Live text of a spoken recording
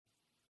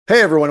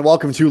Hey everyone,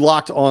 welcome to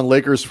Locked On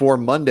Lakers for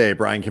Monday.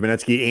 Brian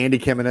Kamenetsky, Andy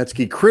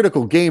Kamenetsky.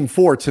 Critical game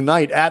 4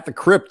 tonight at the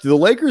Crypt. Do the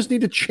Lakers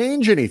need to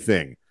change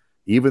anything,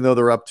 even though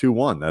they're up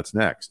 2-1? That's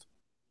next.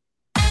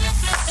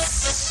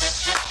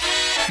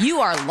 You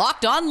are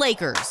Locked On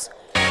Lakers,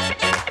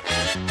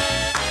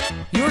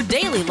 your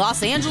daily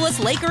Los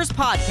Angeles Lakers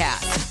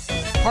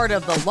podcast. Part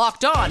of the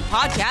Locked On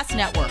Podcast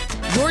Network,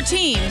 your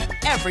team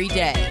every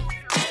day.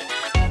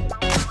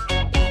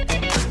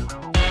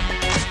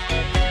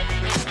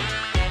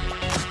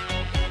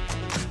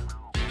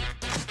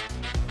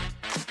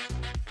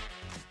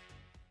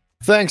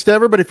 Thanks to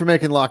everybody for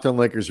making Locked On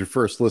Lakers your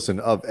first listen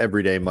of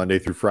every day, Monday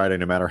through Friday,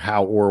 no matter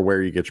how or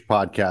where you get your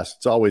podcasts.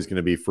 It's always going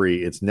to be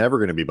free. It's never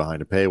going to be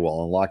behind a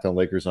paywall. And Locked On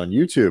Lakers on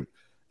YouTube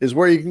is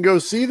where you can go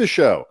see the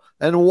show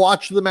and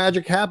watch the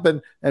magic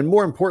happen. And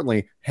more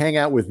importantly, hang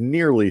out with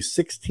nearly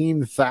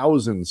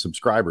 16,000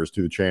 subscribers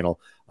to the channel.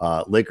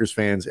 Lakers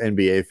fans,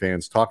 NBA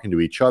fans, talking to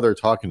each other,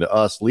 talking to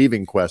us,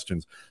 leaving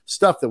questions,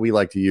 stuff that we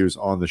like to use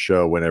on the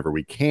show whenever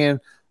we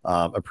can.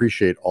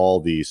 Appreciate all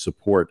the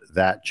support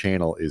that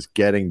channel is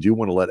getting. Do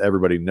want to let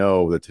everybody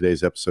know that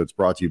today's episode is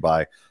brought to you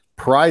by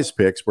Prize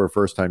Picks, where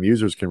first-time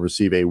users can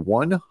receive a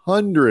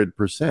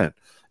 100%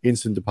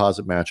 instant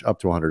deposit match up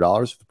to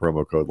 $100 with the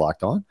promo code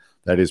Locked On.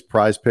 That is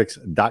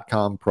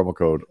prizepicks.com, promo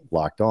code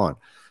Locked On.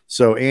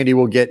 So, Andy,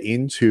 we'll get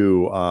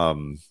into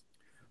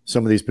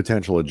some of these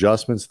potential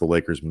adjustments the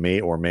Lakers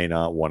may or may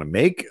not want to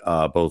make,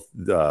 both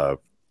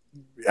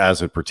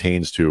as it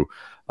pertains to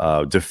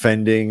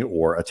defending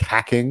or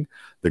attacking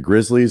the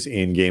Grizzlies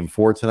in game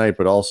 4 tonight,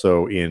 but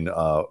also in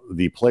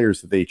the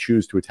players that they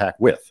choose to attack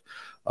with.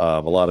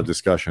 A lot of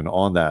discussion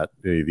on that,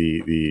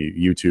 the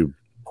YouTube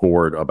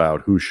board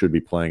about who should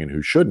be playing and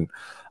who shouldn't.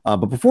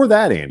 But before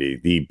that, Andy,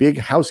 the big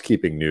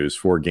housekeeping news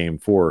for game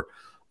 4,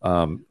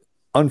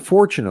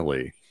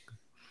 unfortunately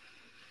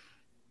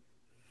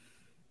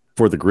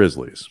for the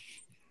Grizzlies,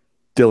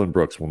 Dillon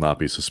Brooks will not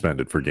be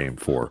suspended for game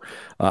 4.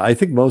 I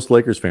think most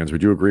Lakers fans,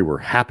 would you agree, we're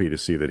happy to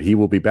see that he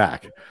will be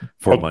back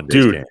for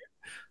Monday's game.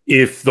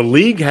 If the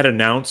league had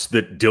announced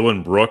that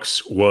Dillon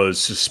Brooks was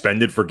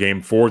suspended for game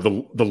 4,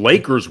 the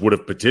Lakers would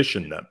have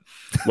petitioned them.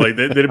 Like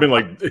they'd have been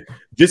like,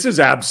 this is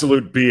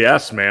absolute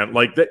BS, man.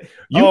 Like that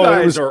you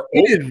guys are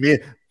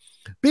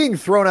being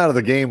thrown out of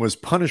the game was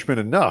punishment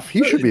enough.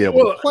 He should be able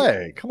to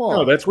play. Come on.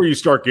 No, that's where you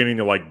start getting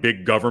to like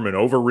big government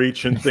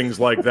overreach and things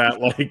like that.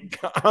 Like,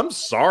 I'm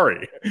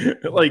sorry.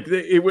 Like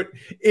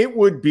it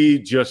would be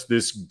just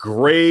this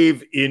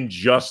grave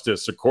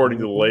injustice, according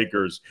to the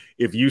Lakers,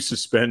 if you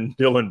suspend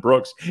Dillon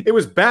Brooks. It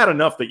was bad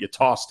enough that you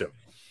tossed him.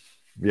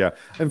 Yeah.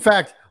 In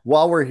fact,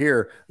 while we're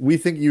here, we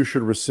think you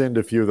should rescind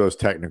a few of those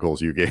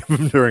technicals you gave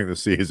him during the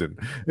season.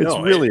 It's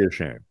really a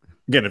shame.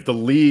 Again, if the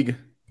league,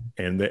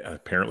 and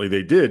apparently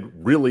they did,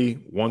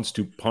 really wants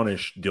to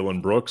punish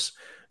Dillon Brooks,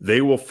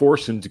 they will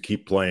force him to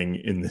keep playing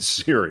in this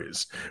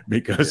series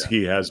because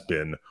he has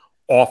been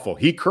awful.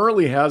 He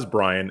currently has,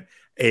 Brian,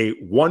 a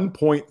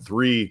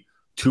 1.3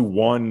 to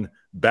 1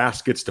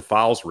 baskets to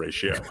fouls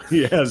ratio.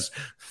 He has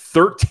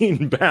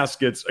 13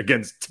 baskets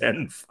against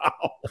 10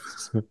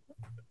 fouls.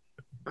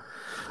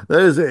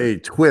 That is a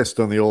twist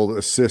on the old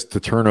assist to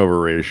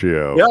turnover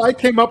ratio. Yeah, I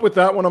came up with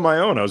that one on my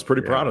own. I was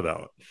pretty proud of that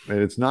one. And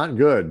it's not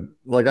good.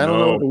 Like, I don't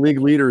know what the league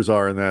leaders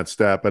are in that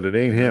stat, but it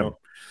ain't him.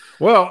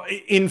 Well,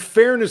 in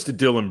fairness to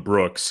Dillon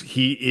Brooks,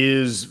 he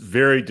is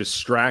very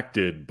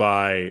distracted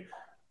by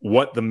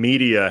what the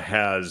media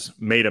has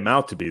made him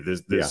out to be.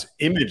 This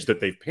image that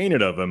they've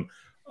painted of him,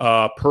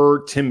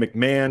 per Tim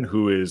McMahon,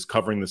 who is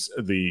covering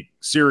the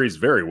series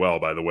very well,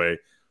 by the way,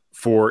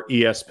 for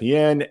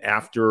ESPN.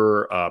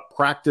 After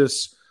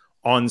practice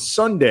on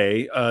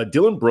Sunday,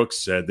 Dillon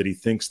Brooks said that he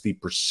thinks the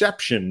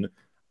perception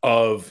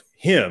of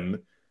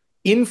him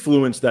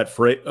influenced that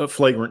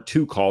flagrant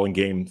 2 call in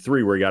game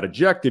 3 where he got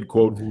ejected.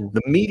 Quote,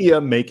 the media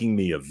making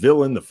me a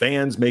villain, the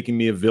fans making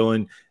me a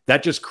villain,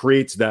 that just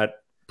creates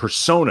that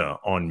persona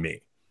on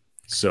me.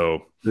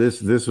 So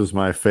this was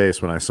my face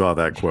when I saw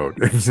that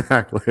quote.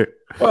 Exactly.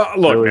 Well,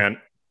 look,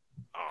 man,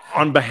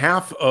 on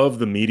behalf of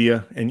the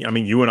media, and I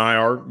mean, you and I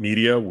are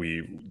media.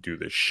 We do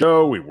this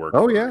show. We work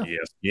for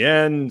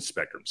ESPN,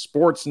 Spectrum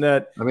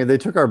Sportsnet. I mean, they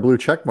took our blue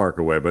check mark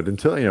away, but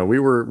until we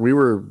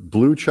were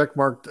blue check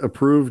marked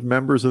approved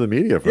members of the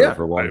media for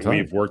a long time.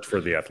 We've worked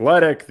for the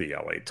Athletic, the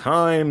LA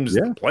Times,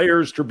 the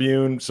Players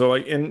Tribune. So,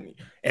 and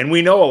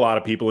we know a lot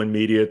of people in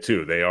media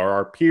too. They are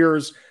our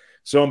peers.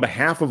 So on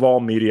behalf of all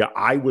media,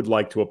 I would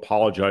like to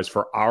apologize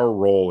for our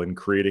role in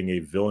creating a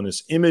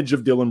villainous image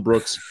of Dillon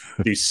Brooks,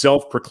 the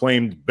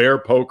self-proclaimed bear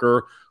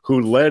poker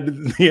who led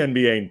the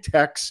NBA in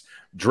texts,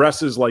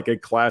 dresses like a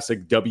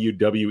classic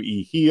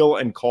WWE heel,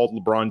 and called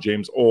LeBron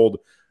James old.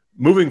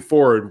 Moving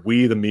forward,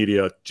 we, the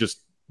media,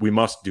 we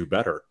must do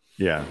better.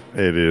 Yeah,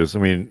 it is. I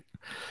mean,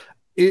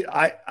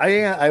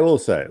 I will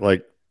say,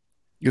 like,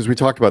 because we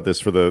talked about this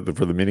for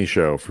the mini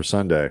show for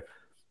Sunday,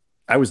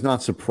 I was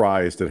not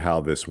surprised at how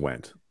this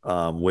went.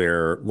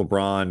 Where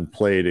LeBron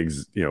played,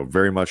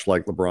 very much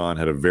like LeBron,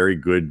 had a very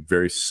good,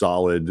 very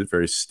solid,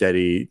 very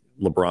steady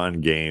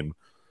LeBron game,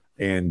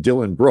 and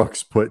Dillon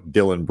Brooks put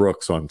Dillon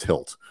Brooks on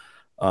tilt.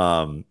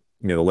 The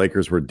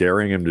Lakers were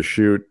daring him to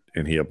shoot,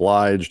 and he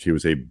obliged. He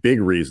was a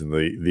big reason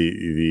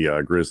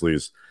the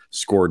Grizzlies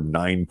scored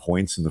 9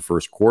 points in the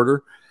first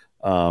quarter.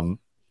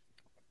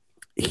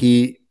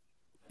 He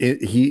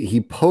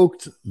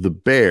poked the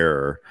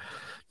bear,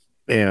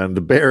 and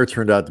the bear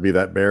turned out to be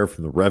that bear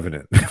from The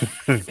Revenant.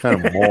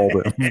 Kind of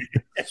mauled him.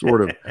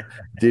 Sort of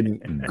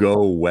didn't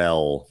go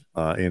well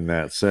in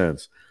that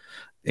sense.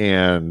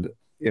 And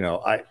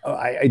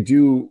I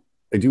do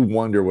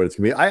wonder what it's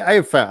gonna be. I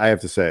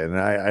have to say, and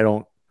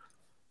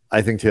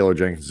I think Taylor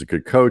Jenkins is a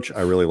good coach.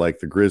 I really like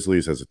the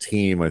Grizzlies as a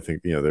team. I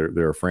think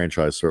they're a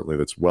franchise certainly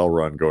that's well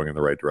run, going in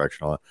the right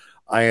direction.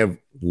 I have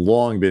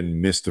long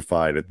been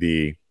mystified at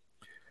the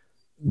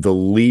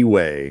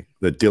leeway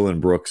that Dillon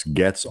Brooks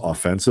gets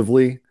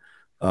offensively,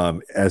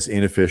 as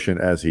inefficient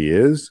as he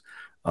is.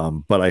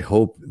 But I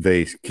hope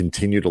they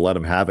continue to let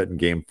him have it in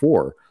Game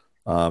 4.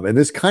 And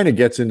this kind of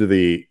gets into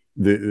the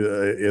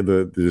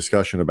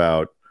discussion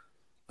about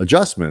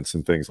adjustments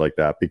and things like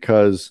that,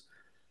 because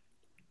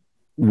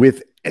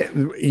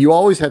you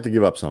always have to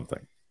give up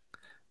something.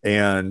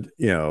 And,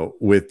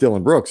 with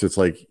Dillon Brooks, it's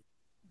like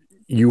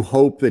you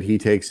hope that he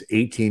takes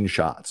 18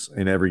 shots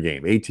in every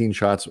game, 18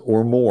 shots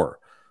or more.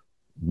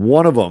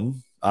 One of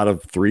them out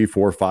of 3,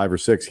 4, 5, or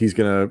 6, he's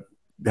going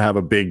to have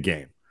a big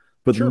game.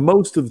 But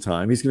most of the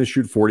time, he's going to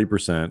shoot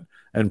 40%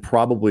 and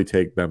probably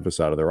take Memphis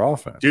out of their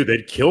offense. Dude,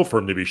 they'd kill for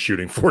him to be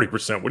shooting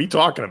 40%. What are you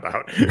talking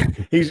about?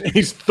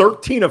 He's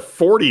 13 of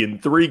 40 in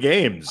 3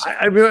 games.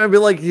 I mean,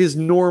 like his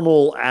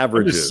normal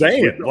averages. I'm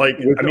just saying,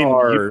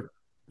 are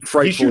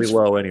frightfully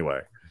low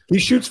anyway. He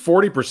shoots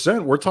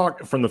 40%. We're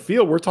talking from the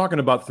field. We're talking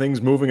about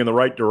things moving in the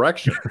right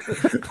direction.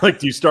 Like,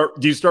 do you start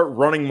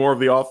running more of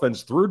the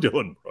offense through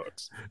Dillon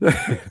Brooks?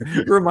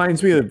 It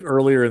reminds me of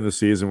earlier in the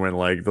season when,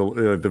 like,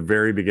 the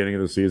very beginning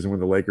of the season,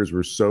 when the Lakers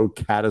were so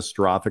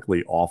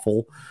catastrophically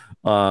awful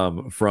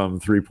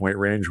from 3-point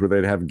range, where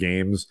they'd have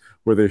games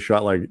where they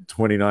shot like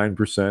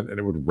 29% and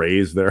it would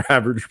raise their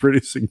average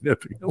pretty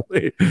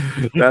significantly.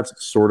 That's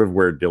sort of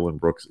where Dillon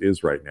Brooks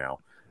is right now.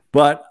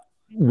 But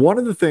one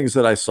of the things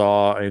that I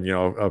saw, and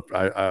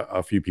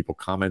a few people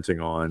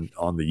commenting on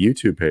the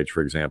YouTube page,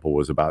 for example,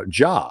 was about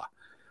Ja.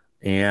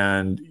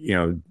 And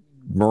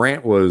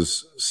Morant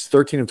was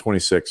 13 of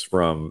 26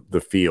 from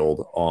the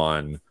field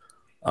on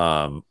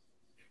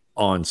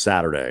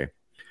Saturday.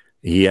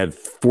 He had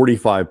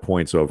 45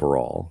 points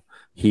overall.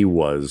 He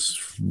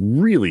was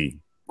really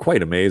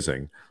quite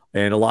amazing.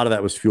 And a lot of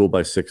that was fueled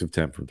by 6 of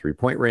 10 from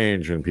 3-point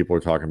range. And people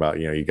are talking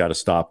about, you got to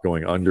stop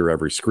going under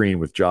every screen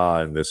with Ja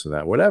and this and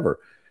that, whatever.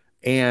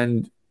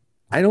 And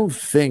I don't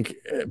think,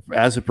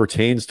 as it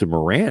pertains to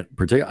Morant,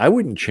 I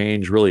wouldn't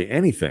change really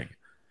anything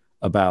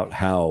about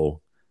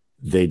how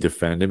they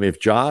defend him.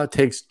 If Ja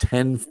takes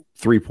 10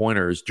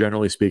 3-pointers,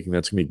 generally speaking,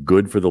 that's going to be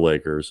good for the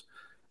Lakers.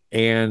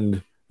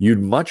 And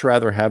you'd much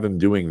rather have him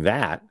doing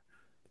that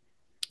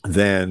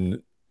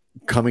than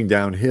coming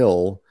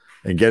downhill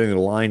and getting to the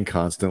line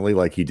constantly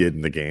like he did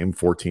in the game,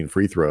 14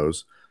 free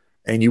throws.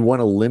 And you want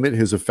to limit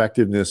his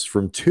effectiveness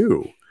from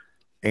 2.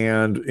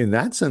 And in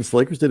that sense, the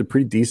Lakers did a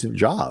pretty decent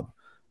job.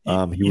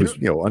 He was,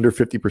 under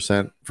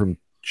 50% from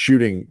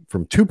shooting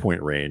from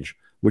 2-point range,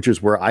 which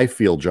is where I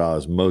feel Ja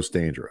is most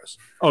dangerous.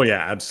 Oh, yeah,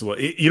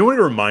 absolutely. You know what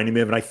it reminded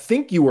me of? And I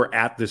think you were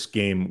at this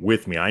game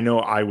with me. I know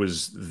I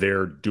was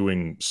there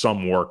doing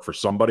some work for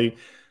somebody.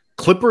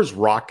 Clippers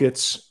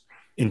Rockets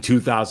in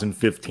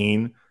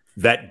 2015,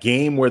 that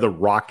game where the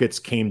Rockets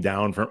came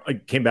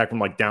back from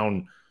like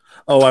down.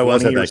 Oh, I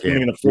was at that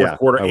game in the fourth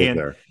quarter.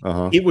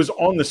 And it was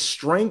on the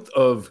strength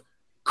of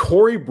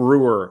Corey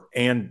Brewer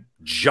and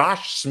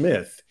Josh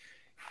Smith,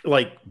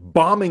 like,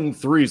 bombing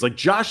threes. Like,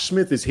 Josh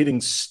Smith is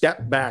hitting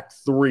step back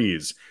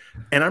threes.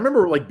 And I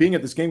remember, like, being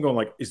at this game going,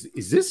 like,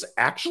 is this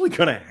actually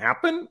going to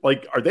happen?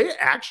 Like, are they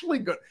actually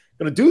going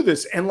to do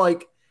this? And,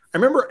 like, I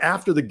remember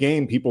after the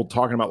game, people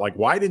talking about, like,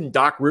 why didn't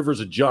Doc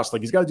Rivers adjust?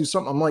 Like, he's got to do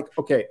something. I'm like,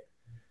 okay,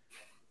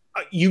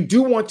 you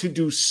do want to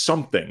do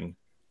something,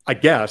 I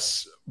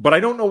guess, but I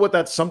don't know what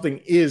that something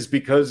is,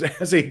 because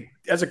as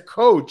a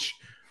coach,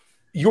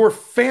 your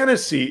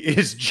fantasy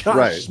is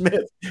Josh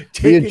Smith.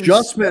 The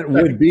adjustment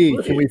would be,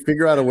 can we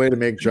figure out a way to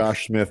make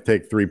Josh Smith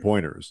take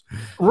 3-pointers?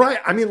 Right.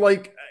 I mean,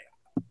 like,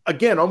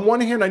 again, on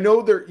one hand, I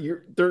know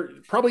there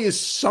probably is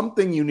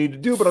something you need to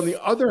do, but on the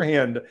other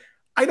hand,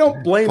 I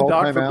don't blame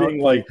Doc for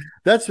being like.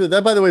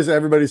 That, by the way, is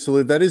everybody's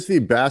salute. That is the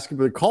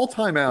basketball. Call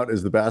timeout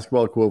is the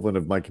basketball equivalent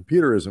of my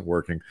computer isn't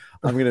working.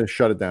 I'm going to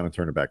shut it down and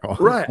turn it back on.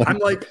 Right. I'm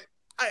like,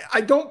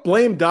 I don't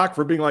blame Doc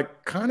for being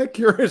like kind of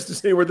curious to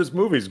see where this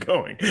movie's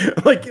going.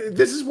 Like,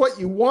 this is what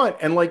you want.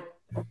 And like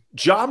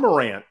Ja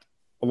Morant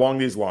along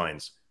these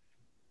lines,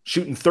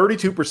 shooting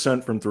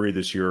 32% from 3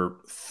 this year,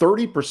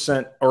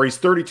 30%, or he's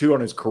 32 on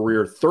his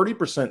career,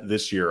 30%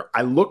 this year.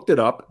 I looked it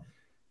up.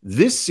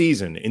 This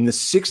season, in the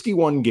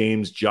 61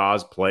 games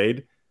Ja's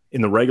played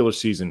in the regular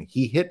season,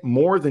 he hit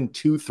more than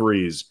 2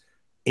 threes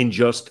in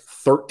just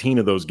 13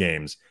 of those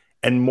games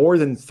and more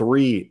than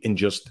 3 in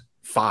just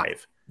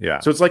 5. Yeah.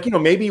 So it's like,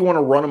 maybe you want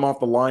to run him off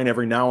the line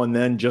every now and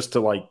then just to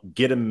like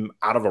get him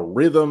out of a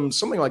rhythm,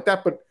 something like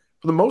that. But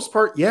for the most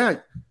part, yeah,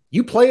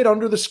 You play it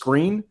under the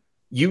screen.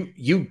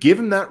 You give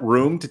him that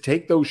room to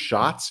take those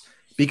shots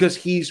because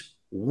he's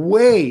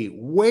way,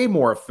 way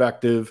more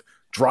effective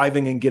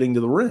driving and getting to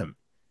the rim.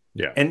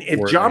 Yeah. And if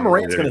John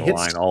Morant's going to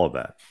hit all of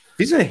that,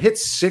 he's going to hit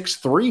 6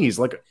 threes.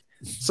 Like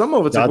some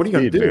of it's like, what are you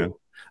going to do? Man.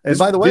 And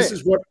by the way, this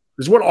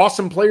is what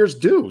awesome players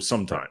do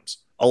sometimes.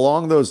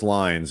 Along those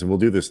lines, and we'll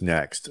do this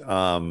next.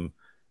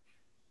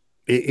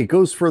 It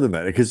goes further than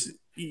that because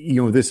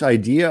this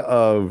idea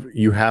of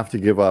you have to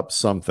give up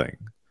something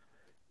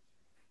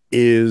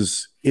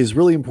is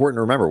really important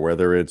to remember,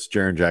 whether it's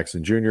Jaren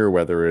Jackson Jr.,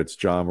 whether it's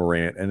John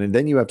Morant, and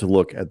then you have to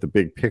look at the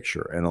big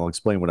picture, and I'll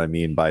explain what I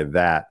mean by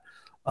that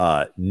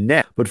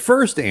next. But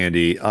first,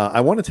 Andy,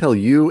 I want to tell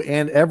you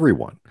and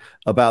everyone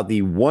about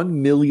the $1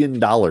 million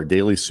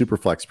daily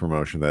Superflex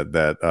promotion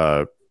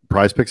that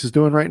Prize Picks is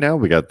doing right now.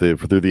 We got through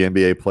the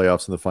NBA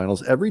playoffs and the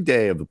finals. Every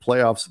day of the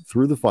playoffs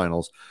through the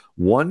finals,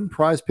 one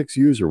Prize Picks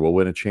user will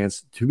win a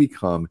chance to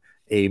become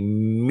a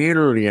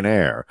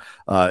millionaire.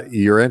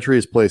 Your entry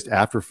is placed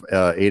after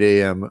 8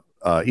 a.m.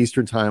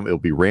 Eastern time. It will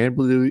be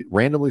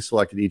randomly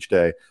selected each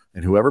day,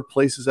 and whoever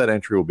places that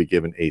entry will be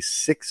given a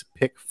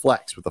 6-pick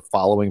flex with the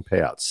following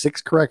payout: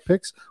 6 correct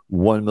picks,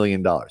 $1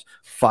 million;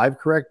 5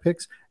 correct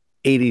picks,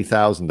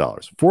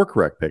 $80,000; 4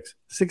 correct picks,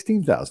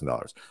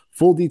 $16,000.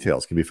 Full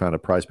details can be found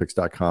at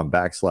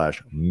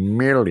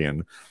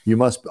prizepicks.com/million. You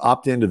must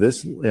opt into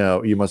this.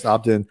 You must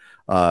opt in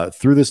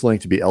through this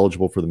link to be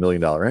eligible for the $1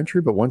 million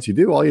entry. But once you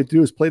do, all you have to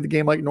do is play the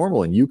game like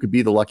normal, and you could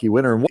be the lucky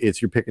winner. And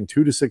you're picking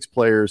 2 to 6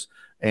 players,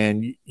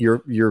 and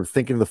you're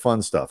thinking of the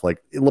fun stuff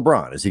like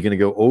LeBron. Is he going to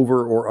go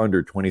over or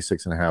under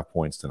 26.5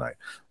 points tonight?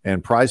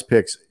 And Prize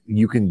Picks,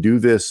 you can do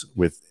this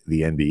with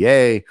the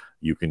NBA.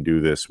 You can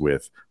do this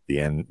with the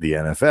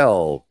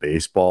NFL,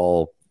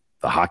 baseball,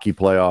 the hockey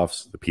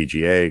playoffs, the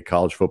PGA,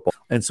 college football.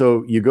 And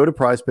so you go to the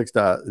Prize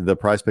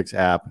Picks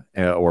app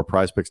or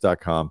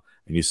prizepicks.com,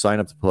 and you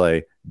sign up to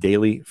play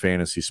daily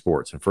fantasy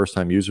sports. And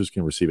first-time users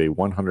can receive a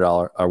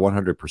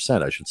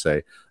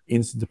 $100%,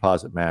 instant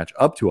deposit match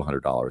up to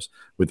 $100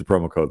 with the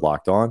promo code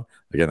Locked On.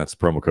 Again, that's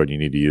the promo code you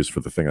need to use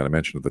for the thing that I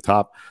mentioned at the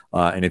top.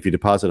 And if you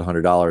deposit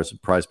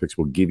 $100, Prize Picks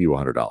will give you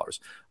 $100.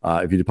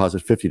 If you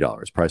deposit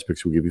 $50, Prize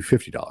Picks will give you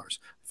 $50. I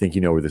think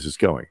you know where this is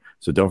going.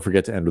 So don't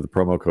forget to enter the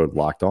promo code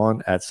Locked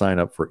On at sign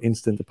up for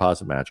instant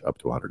deposit match up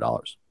to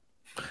 $100.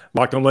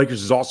 Locked On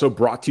Lakers is also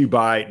brought to you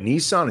by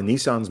Nissan, and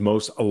Nissan's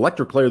most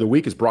electric player of the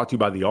week is brought to you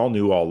by the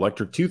all-new,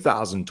 all-electric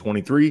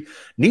 2023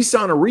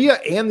 Nissan Ariya,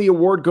 and the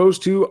award goes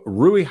to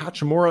Rui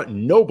Hachimura.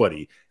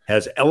 Nobody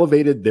has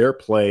elevated their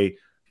play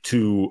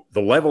to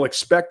the level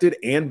expected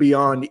and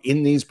beyond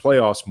in these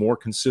playoffs more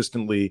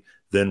consistently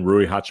than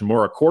Rui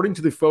Hachimura. According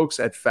to the folks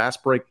at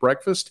Fast Break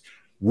Breakfast,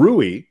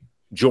 Rui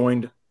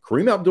joined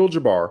Kareem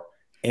Abdul-Jabbar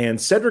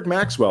and Cedric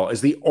Maxwell as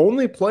the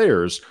only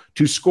players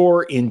to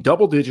score in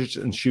double digits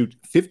and shoot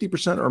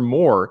 50% or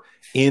more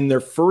in their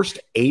first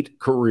 8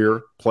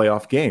 career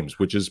playoff games,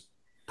 which is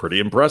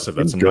pretty impressive.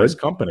 That's some nice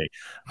company.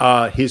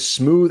 His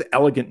smooth,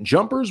 elegant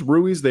jumpers,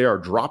 Rui's, they are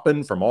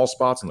dropping from all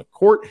spots in the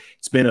court.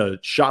 It's been a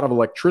shot of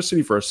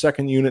electricity for a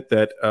second unit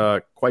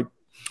that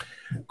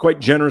quite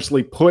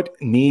generously put,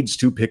 needs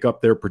to pick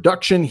up their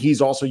production. He's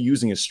also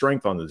using his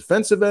strength on the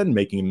defensive end,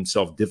 making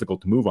himself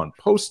difficult to move on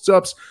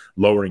post-ups,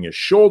 lowering his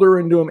shoulder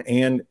into him.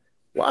 And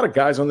a lot of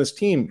guys on this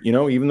team,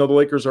 even though the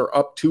Lakers are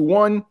up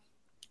 2-1,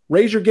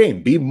 raise your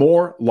game. Be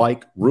more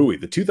like Rui.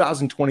 The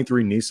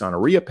 2023 Nissan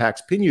Ariya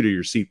packs pin you to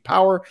your seat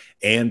power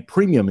and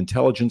premium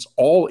intelligence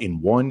all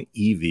in one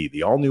EV.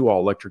 The all-new,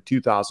 all-electric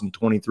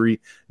 2023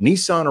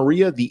 Nissan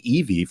Ariya, the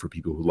EV for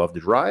people who love to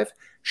drive.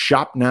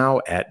 Shop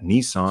now at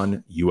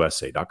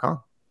nissanusa.com.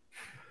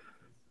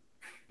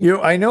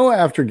 I know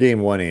after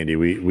game 1, Andy,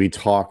 we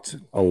talked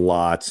a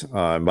lot.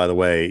 By the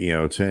way,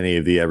 to any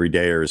of the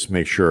everydayers,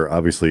 make sure,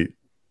 obviously,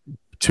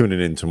 tune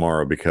in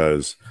tomorrow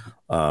because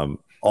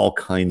all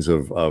kinds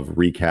of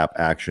recap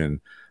action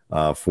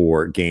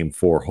for game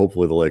 4.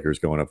 Hopefully the Lakers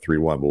going up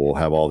 3-1, but we'll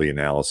have all the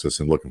analysis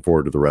and looking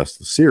forward to the rest of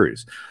the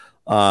series.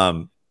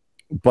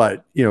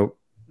 But,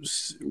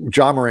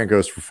 John Morant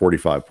goes for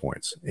 45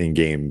 points in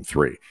game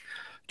 3.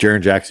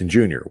 Jaren Jackson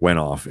Jr. went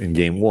off in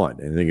game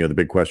 1. And then, the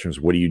big question is,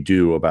 what do you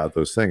do about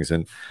those things?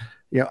 And,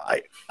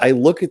 I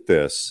look at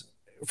this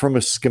from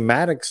a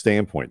schematic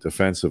standpoint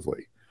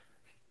defensively.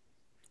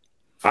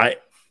 I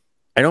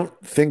don't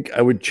think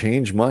I would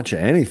change much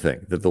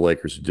anything that the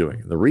Lakers are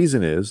doing. The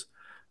reason is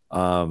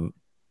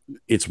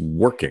it's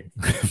working.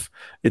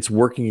 It's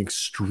working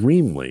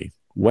extremely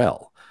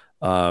well.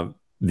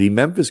 The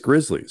Memphis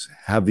Grizzlies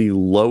have the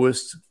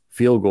lowest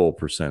field goal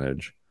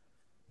percentage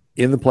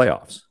in the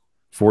playoffs,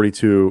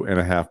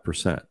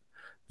 42.5%.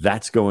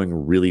 That's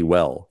going really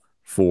well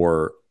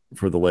for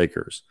the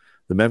Lakers.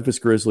 The Memphis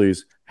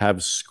Grizzlies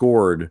have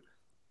scored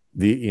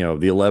the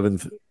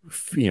 11th,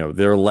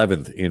 they're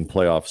 11th in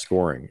playoff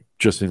scoring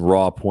just in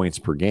raw points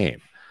per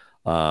game.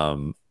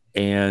 And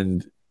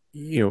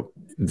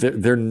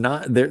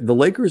the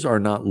Lakers are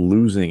not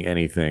losing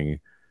anything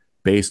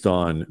based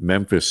on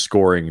Memphis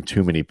scoring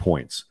too many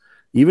points.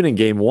 Even in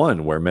game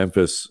 1, where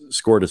Memphis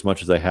scored as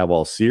much as they have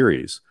all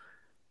series,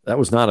 That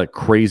was not a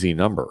crazy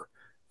number.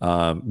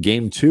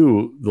 Game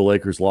 2, the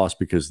Lakers lost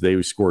because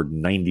they scored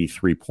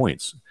 93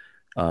 points.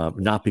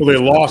 Not because they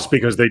lost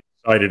because they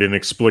decided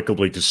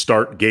inexplicably to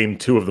start game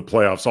 2 of the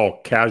playoffs all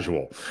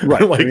casual.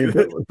 Right. Like, I mean,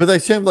 but they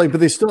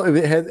still,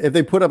 if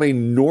they put up a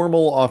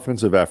normal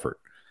offensive effort,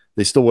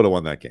 they still would have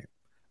won that game.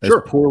 As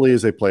poorly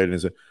as they played,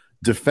 and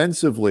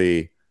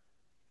defensively,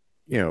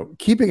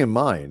 keeping in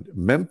mind,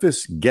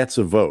 Memphis gets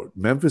a vote.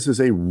 Memphis is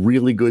a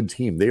really good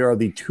team. They are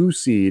the 2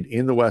 seed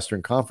in the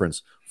Western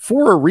Conference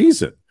for a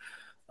reason.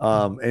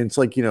 And it's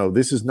like,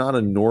 this is not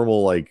a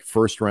normal like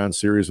first round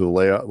series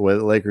where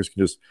the Lakers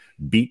can just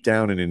beat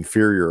down an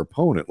inferior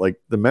opponent.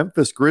 Like the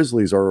Memphis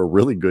Grizzlies are a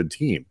really good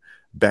team,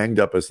 banged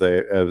up as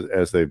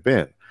they've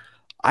been.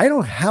 I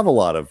don't have a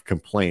lot of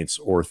complaints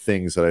or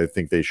things that I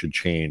think they should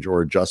change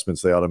or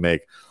adjustments they ought to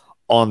make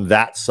on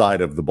that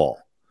side of the ball.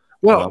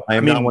 Well, I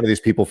am not one of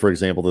these people, for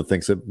example, that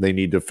thinks that they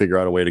need to figure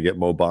out a way to get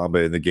Mo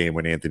Bamba in the game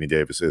when Anthony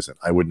Davis isn't.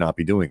 I would not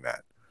be doing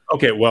that.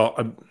 Okay,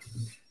 well,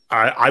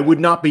 I would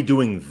not be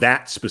doing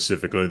that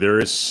specifically. There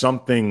is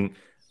something,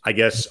 I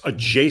guess,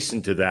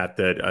 adjacent to that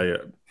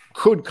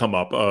could come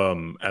up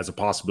as a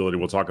possibility.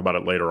 We'll talk about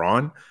it later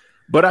on.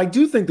 But I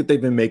do think that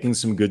they've been making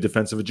some good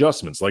defensive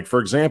adjustments. Like, for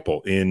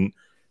example, in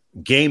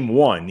Game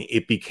 1,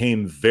 it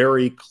became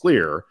very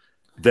clear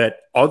that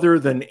other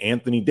than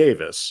Anthony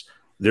Davis,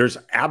 there's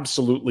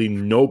absolutely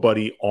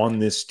nobody on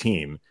this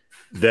team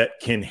that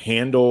can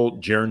handle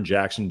Jaren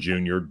Jackson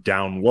Jr.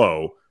 down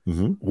low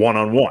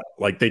one-on-one.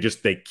 Like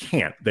they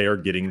can't. They are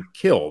getting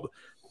killed.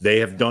 They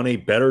have done a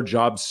better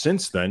job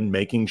since then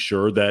making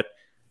sure that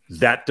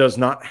does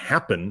not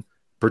happen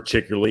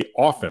particularly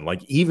often.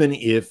 Like even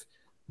if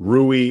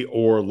Rui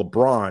or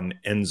LeBron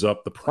ends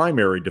up the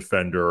primary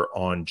defender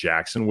on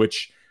Jackson,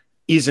 which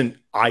isn't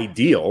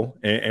ideal,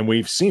 and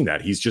we've seen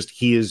that.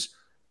 He is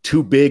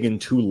too big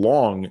and too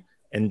long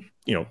and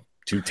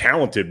too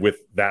talented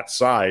with that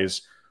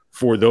size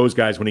for those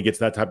guys. When he gets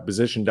that type of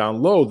position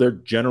down low, they're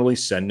generally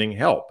sending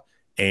help,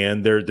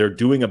 and they're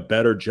doing a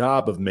better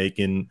job of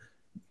making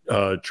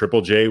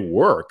Triple J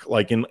work.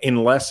 Like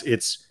unless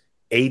it's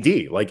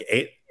AD, like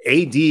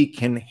AD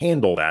can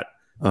handle that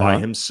by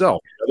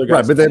himself.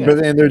 Right, but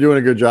then they're doing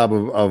a good job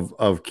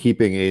of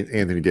keeping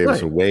Anthony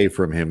Davis away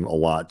from him a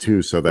lot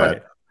too, so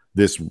that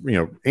this,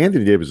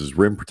 Anthony Davis's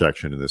rim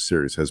protection in this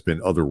series has been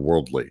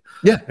otherworldly.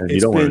 Yeah, and you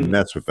don't want to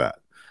mess with that.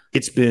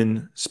 It's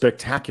been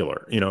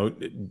spectacular.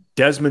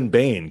 Desmond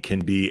Bane can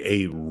be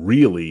a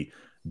really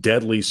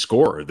deadly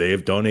scorer. They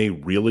have done a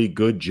really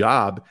good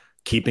job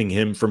keeping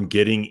him from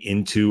getting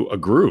into a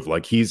groove.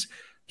 Like he's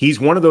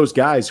one of those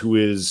guys who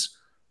is,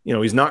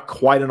 he's not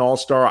quite an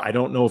all-star. I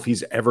don't know if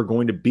he's ever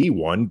going to be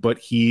one, but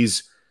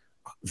he's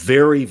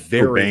very,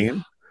 very,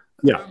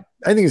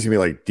 I think it's gonna be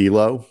like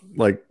D'Lo.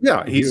 Like,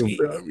 he's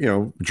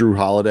Drew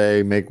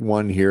Holiday, make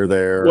one here,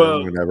 there,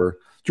 whatever.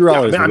 Drew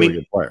Holiday's a really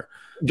good player.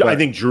 But I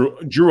think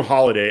Drew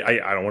Holiday,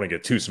 I don't want to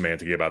get too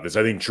semantic about this.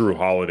 I think Drew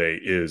Holiday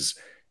is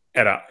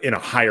in a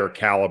higher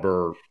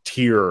caliber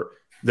tier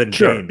than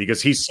Bane,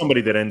 because he's somebody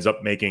that ends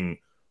up making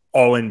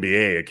all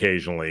NBA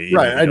occasionally.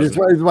 Right.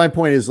 My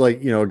point is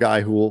like, a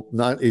guy who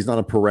he's not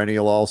a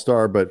perennial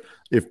all-star, but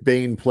if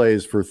Bane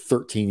plays for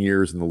 13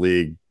 years in the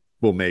league,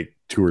 will make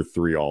 2 or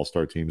 3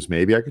 all-star teams.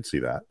 Maybe I could see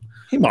that.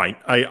 He might.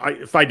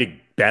 If I had to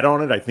bet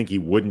on it, I think he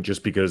wouldn't,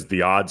 just because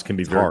the odds can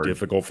be very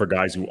difficult for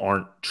guys who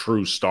aren't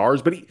true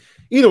stars. But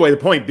either way, the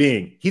point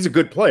being, he's a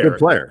good player. Good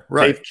player,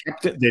 right?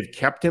 They've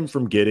kept him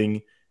from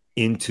getting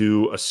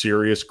into a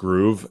serious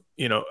groove.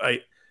 Ja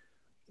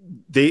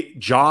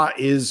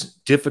is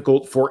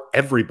difficult for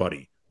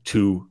everybody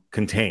to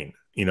contain.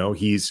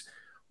 He's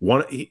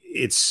one.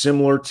 It's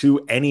similar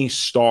to any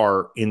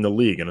star in the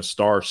league and a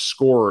star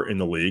scorer in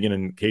the league, and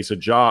in case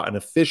of Ja, an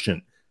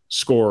efficient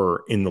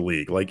scorer in the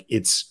league. Like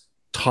it's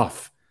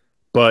tough,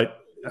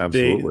 but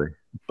absolutely.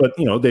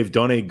 They've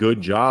done a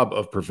good job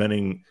of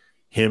preventing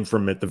him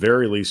from, at the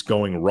very least,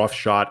 going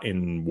roughshod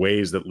in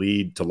ways that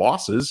lead to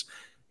losses.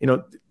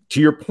 To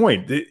your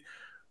point,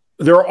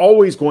 there are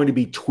always going to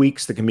be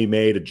tweaks that can be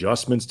made,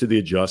 adjustments to the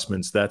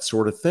adjustments, that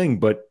sort of thing.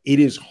 But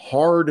it is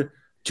hard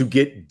to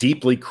get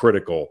deeply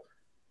critical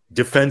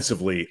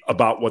defensively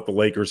about what the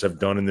Lakers have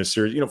done in this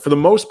series. For the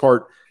most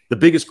part, the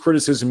biggest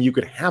criticism you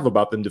could have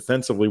about them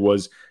defensively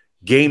was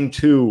Game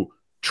 2,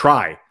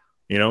 try.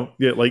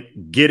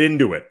 Get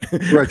into it.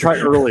 Right, try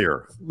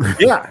earlier.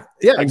 Yeah,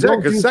 exactly.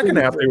 Because second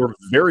half they were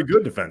very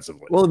good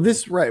defensively. Well,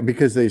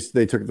 because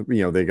they took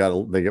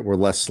were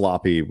less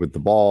sloppy with the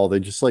ball. They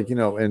just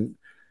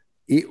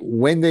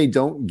when they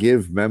don't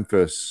give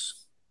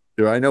Memphis,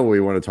 I know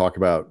we want to talk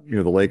about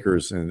the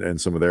Lakers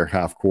and some of their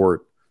half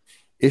court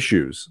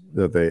issues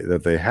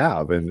that they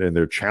have and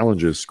their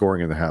challenges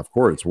scoring in the half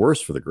court. It's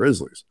worse for the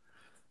Grizzlies.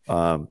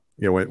 When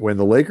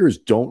the Lakers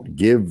don't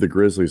give the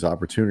Grizzlies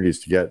opportunities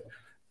to get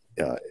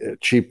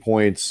cheap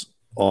points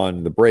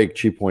on the break,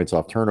 cheap points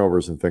off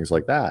turnovers and things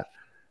like that,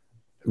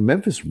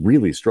 Memphis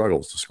really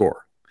struggles to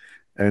score.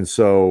 And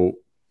so,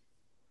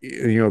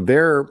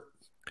 they're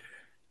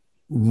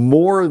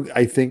more,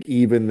 I think,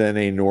 even than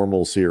a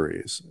normal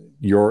series,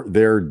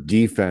 their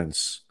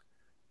defense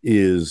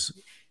is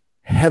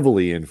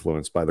heavily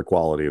influenced by the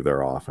quality of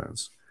their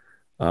offense.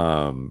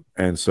 And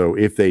so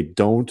if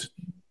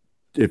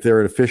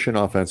they're efficient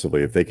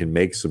offensively, if they can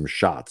make some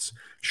shots,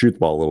 shoot the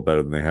ball a little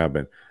better than they have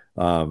been,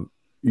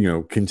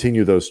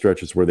 continue those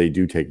stretches where they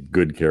do take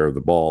good care of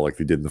the ball, like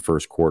they did in the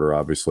first quarter,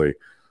 obviously,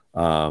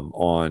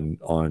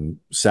 on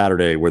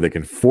Saturday, where they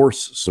can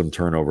force some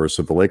turnovers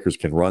so the Lakers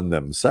can run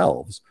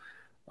themselves.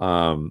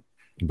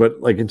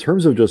 But like in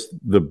terms of just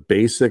the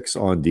basics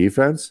on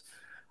defense,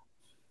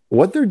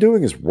 what they're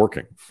doing is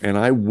working, and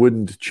I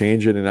wouldn't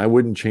change it. And I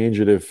wouldn't change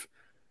it if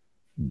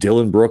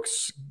Dylan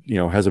Brooks,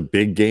 has a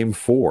big game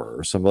 4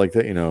 or something like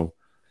that,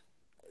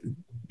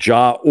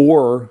 Ja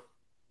or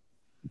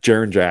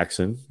Jaren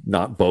Jackson,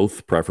 not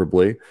both,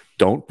 preferably.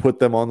 Don't put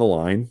them on the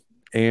line,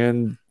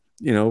 and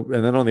and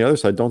then on the other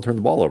side, don't turn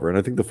the ball over. And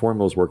I think the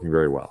formula is working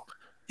very well.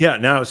 Yeah.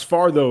 Now, as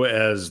far though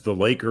as the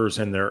Lakers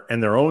and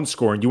their own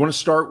scoring, you want to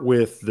start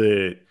with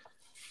the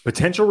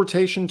potential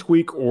rotation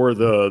tweak or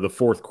the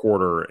fourth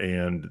quarter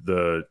and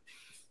the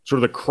sort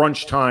of the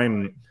crunch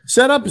time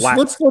setup?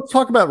 Let's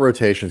talk about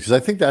rotations, because I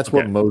think that's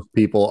what most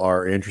people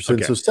are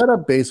interested in. So set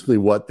up basically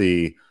what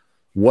the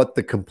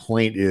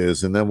complaint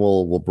is, and then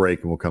we'll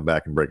break and we'll come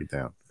back and break it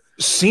down.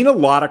 Seen a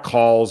lot of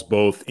calls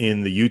both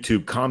in the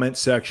YouTube comment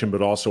section,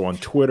 but also on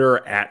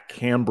Twitter at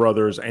Cam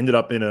Brothers. Ended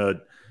up in a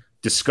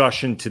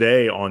discussion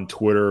today on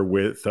Twitter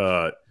with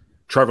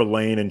Trevor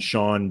Lane and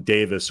Sean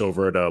Davis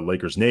over at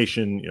Lakers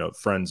Nation,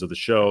 friends of the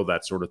show,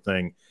 that sort of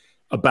thing,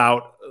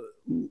 about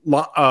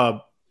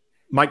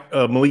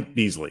Malik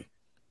Beasley.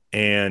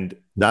 And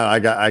now I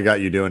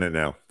got you doing it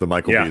now. The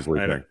Michael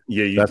Beasley thing.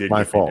 Yeah, you That's did.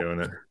 My fault. Doing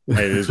it. It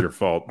is your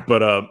fault.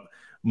 But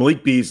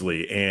Malik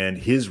Beasley and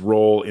his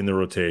role in the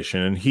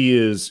rotation, and he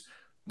is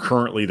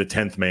currently the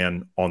 10th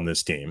man on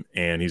this team,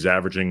 and he's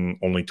averaging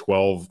only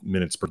 12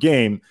 minutes per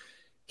game.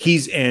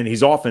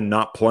 He's often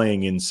not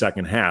playing in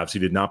second halves. He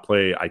did not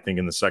play, I think,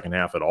 in the second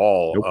half at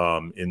all.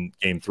 Nope. In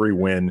Game 3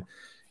 win,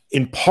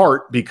 in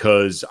part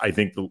because I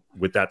think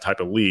with that type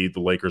of lead,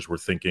 the Lakers were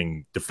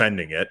thinking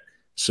defending it.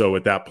 So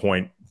at that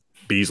point,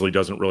 Beasley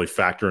doesn't really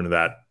factor into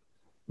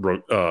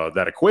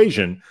that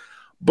equation.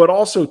 But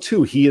also,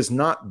 too, he has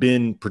not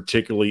been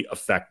particularly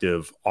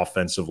effective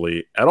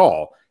offensively at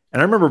all.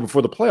 And I remember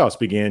before the playoffs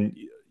began,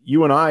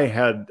 you and I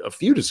had a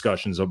few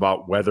discussions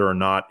about whether or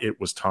not it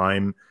was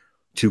time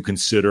to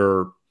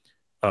consider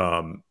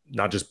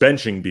not just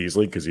benching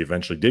Beasley, because he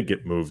eventually did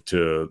get moved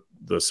to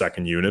the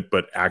second unit,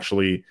 but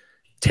actually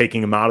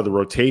taking him out of the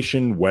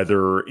rotation,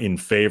 whether in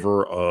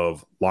favor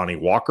of Lonnie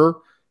Walker.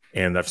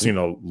 And I've seen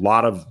a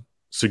lot of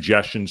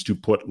suggestions to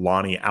put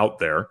Lonnie out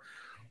there,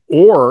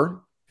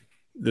 or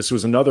this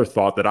was another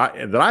thought that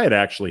I had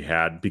actually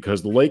had,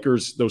 because the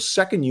Lakers, those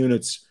second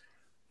units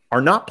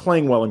are not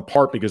playing well, in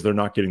part because they're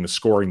not getting the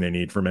scoring they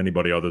need from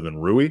anybody other than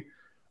Rui,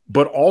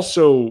 but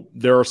also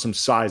there are some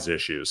size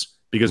issues,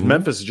 because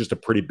Memphis is just a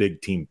pretty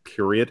big team,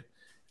 period.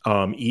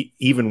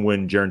 Even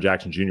when Jaren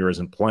Jackson Jr.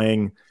 isn't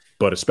playing,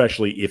 but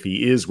especially if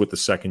he is with the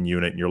second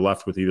unit and you're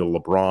left with either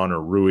LeBron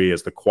or Rui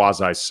as the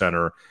quasi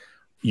center,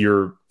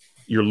 you're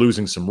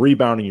losing some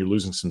rebounding, you're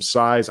losing some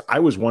size. I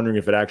was wondering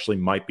if it actually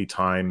might be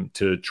time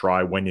to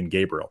try Wenyen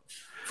Gabriel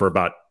for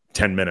about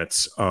 10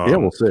 minutes.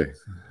 We'll see.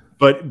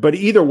 But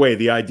either way,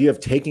 the idea of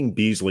taking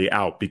Beasley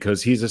out,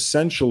 because he's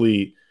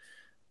essentially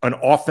a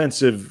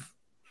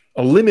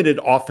limited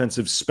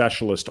offensive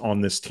specialist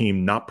on this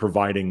team, not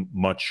providing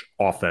much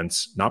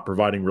offense, not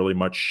providing really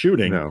much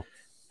shooting. No.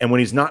 And when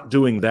he's not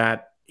doing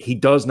that, he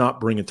does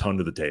not bring a ton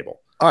to the table.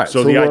 All right,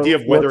 so the idea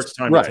of whether it's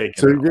time to take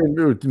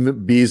him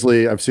out.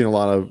 Beasley, I've seen a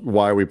lot of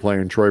why are we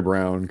playing Troy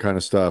Brown kind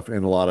of stuff,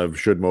 and a lot of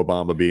should Mo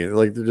Bamba be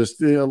like, they're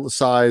just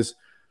size,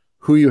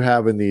 who you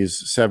have in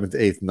these 7th,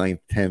 8th, 9th,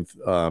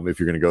 10th, if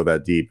you're going to go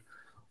that deep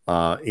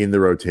in the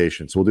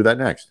rotation. So we'll do that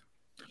next.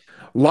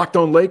 Locked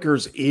On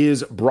Lakers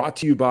is brought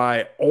to you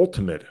by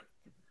Ultimate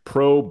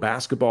Pro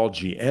Basketball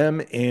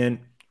GM, and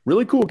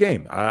really cool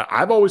game.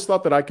 I've always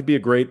thought that I could be a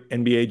great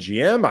NBA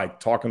GM. I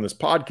talk on this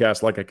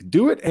podcast like I could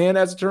do it, and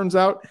as it turns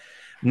out,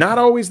 not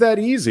always that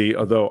easy,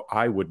 although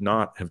I would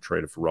not have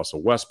traded for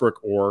Russell Westbrook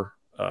or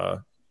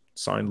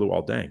signed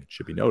Luol Deng,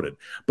 should be noted.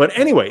 But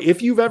anyway,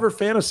 if you've ever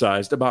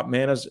fantasized about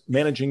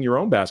managing your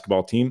own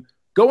basketball team,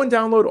 go and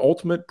download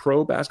Ultimate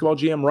Pro Basketball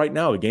GM right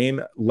now. The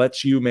game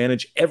lets you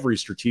manage every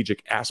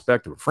strategic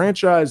aspect of a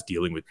franchise,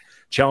 dealing with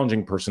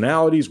challenging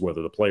personalities,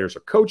 whether the players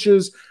are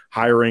coaches,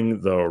 hiring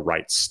the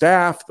right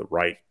staff, the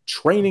right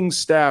training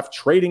staff,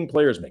 trading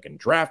players, making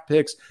draft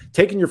picks,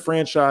 taking your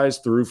franchise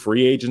through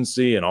free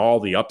agency and all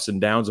the ups and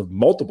downs of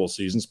multiple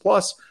seasons.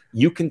 Plus,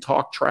 you can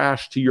talk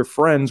trash to your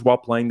friends while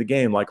playing the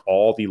game like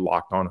all the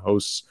Locked On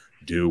hosts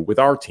do with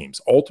our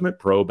teams. Ultimate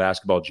Pro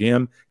Basketball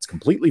GM. It's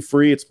completely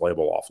free. It's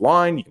playable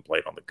offline. You can play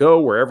it on the go,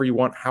 wherever you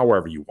want,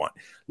 however you want.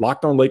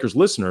 Locked On Lakers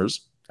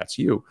listeners, that's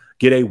you,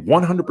 get a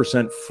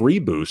 100% free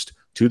boost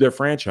to their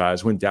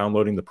franchise when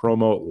downloading the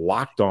promo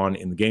Locked On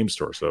in the game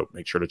store. So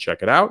make sure to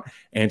check it out.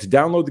 And to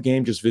download the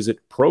game, just visit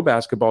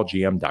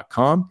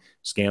probasketballgm.com,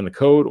 scan the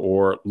code,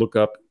 or look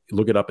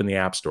it up in the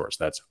app stores.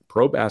 That's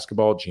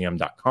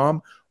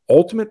probasketballgm.com.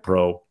 Ultimate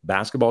Pro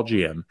Basketball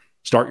GM.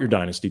 Start your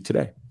dynasty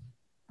today.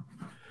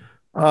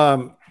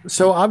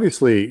 So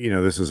obviously,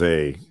 this is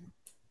a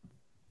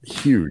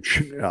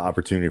huge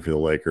opportunity for the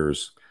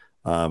Lakers.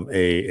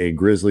 A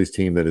Grizzlies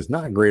team that is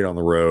not great on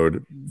the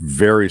road,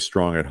 very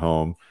strong at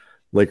home.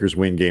 Lakers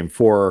win game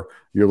 4.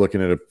 You're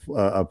looking at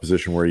a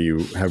position where you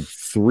have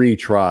 3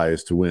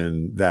 tries to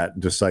win that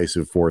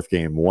decisive 4th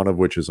game, one of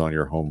which is on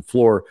your home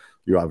floor.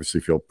 You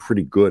obviously feel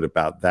pretty good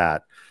about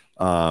that.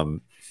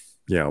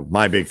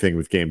 My big thing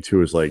with game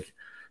 2 is like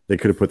they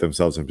could have put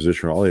themselves in a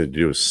position where all they had to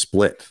do is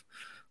split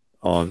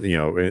on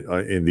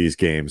in these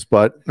games,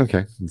 but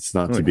okay, it's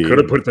not to be. Could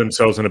have put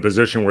themselves in a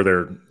position where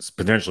they're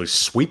potentially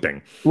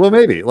sweeping. Well,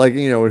 maybe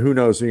who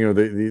knows?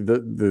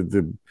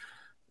 The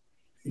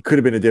it could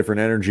have been a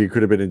different energy,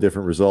 could have been a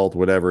different result,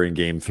 whatever in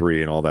game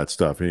 3 and all that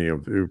stuff.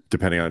 And,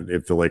 depending on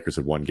if the Lakers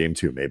had won game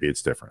 2, maybe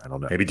it's different. I don't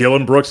know. Maybe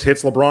Dillon Brooks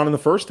hits LeBron in the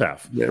first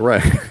half. Yeah,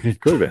 right.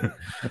 It could have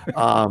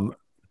been.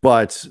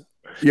 But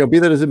be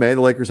that as it may,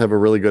 the Lakers have a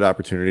really good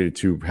opportunity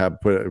to have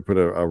put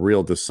a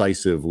real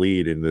decisive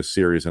lead in this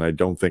series, and I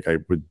don't think I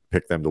would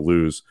pick them to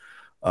lose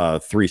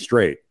 3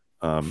 straight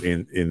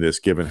in this,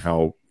 given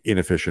how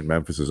inefficient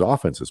Memphis's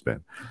offense has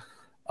been.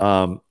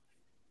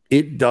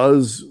 It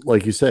does,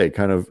 like you say,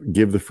 kind of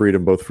give the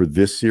freedom both for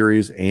this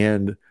series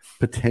and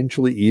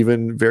potentially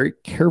even very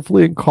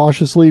carefully and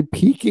cautiously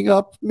peeking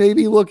up,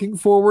 maybe looking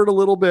forward a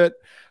little bit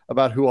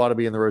about who ought to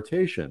be in the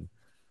rotation.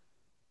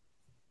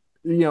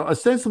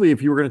 Ostensibly,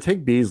 if you were going to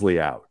take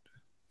Beasley out,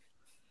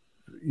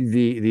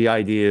 the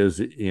idea is,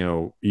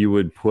 you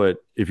would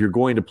put, if you're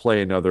going to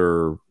play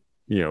another,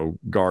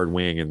 guard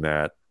wing in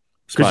that,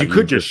 because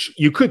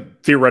you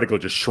could theoretically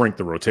just shrink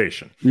the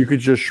rotation. You could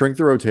just shrink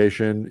the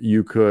rotation.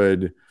 You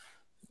could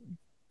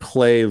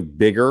play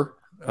bigger,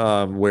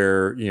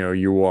 where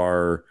you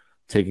are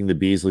taking the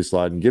Beasley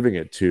slot and giving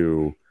it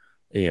to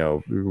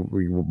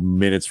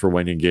minutes for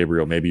Wendy and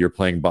Gabriel. Maybe you're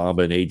playing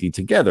Bamba and AD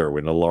together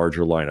in a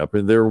larger lineup.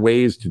 And there are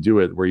ways to do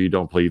it where you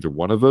don't play either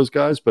one of those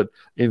guys. But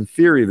in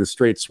theory, the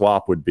straight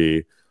swap would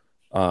be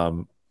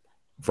for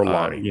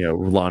Lonnie.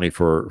 Lonnie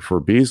for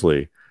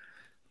Beasley.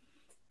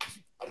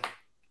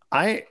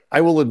 I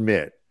will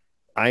admit,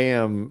 I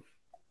am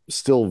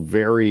still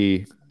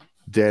very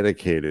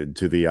dedicated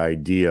to the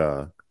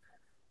idea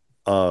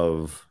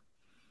of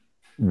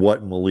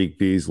what Malik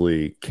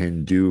Beasley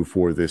can do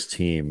for this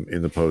team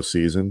in the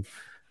postseason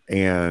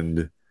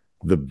and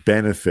the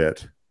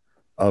benefit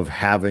of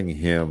having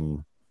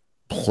him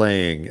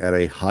playing at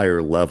a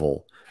higher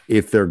level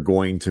if they're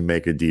going to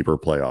make a deeper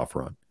playoff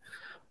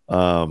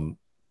run.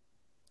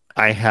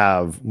 I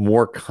have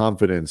more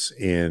confidence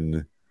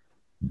in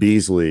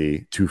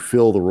Beasley to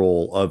fill the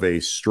role of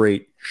a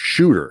straight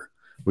shooter,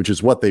 which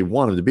is what they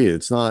want him to be.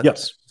 It's not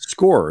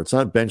scorer. It's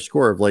not bench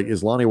scorer. Like,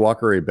 is Lonnie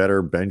Walker a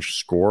better bench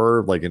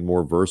scorer, like in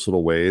more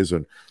versatile ways?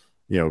 And,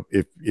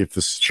 if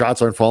the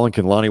shots aren't falling,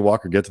 can Lonnie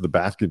Walker get to the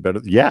basket better?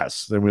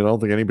 Yes. I mean, I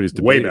don't think anybody's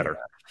debating way better.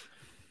 That.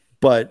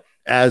 But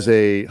as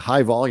a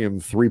high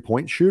volume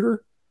 3-point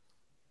shooter,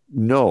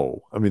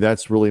 no. I mean,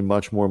 that's really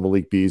much more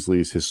Malik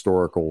Beasley's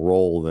historical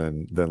role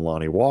than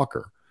Lonnie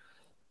Walker.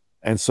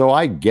 And so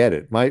I get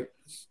it. I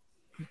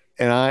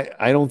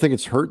don't think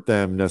it's hurt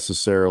them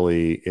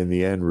necessarily in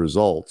the end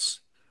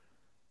results.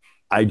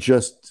 I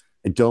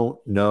don't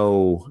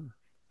know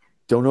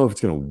if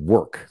it's going to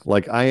work.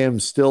 Like, I am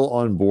still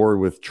on board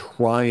with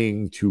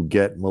trying to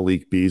get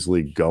Malik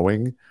Beasley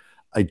going.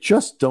 I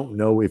just don't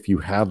know if you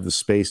have the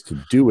space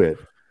to do it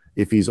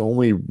if he's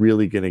only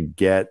really going to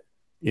get,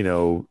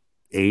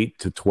 8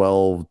 to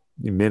 12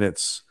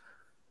 minutes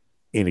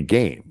in a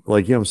game.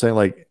 Like, you know what I'm saying?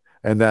 Like,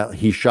 and that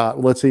he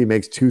shot, let's say he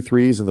makes 2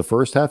 threes in the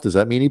first half. Does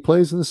that mean he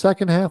plays in the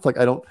second half? Like,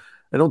 I don't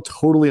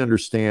totally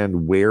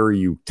understand where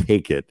you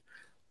take it,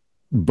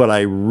 but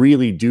I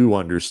really do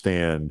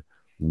understand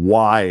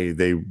why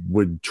they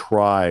would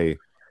try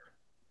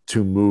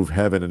to move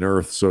heaven and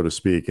earth, so to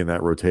speak, in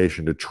that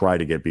rotation to try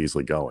to get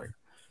Beasley going.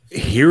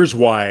 Here's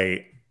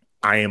why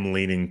I am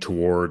leaning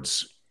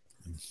towards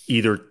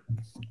either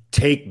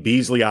take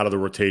Beasley out of the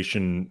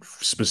rotation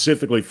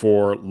specifically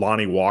for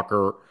Lonnie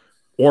Walker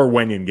or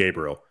Wenyen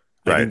Gabriel.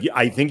 Right.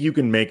 I think you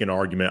can make an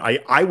argument.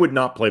 I would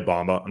not play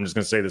Bamba. I'm just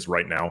going to say this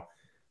right now.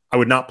 I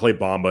would not play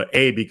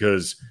Bamba,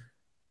 because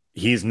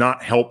he's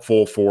not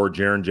helpful for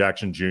Jaren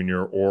Jackson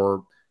Jr.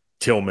 or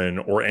Tillman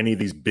or any of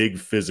these big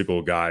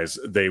physical guys.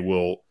 They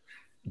will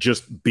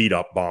just beat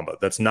up Bamba.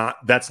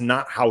 That's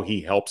not how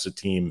he helps a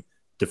team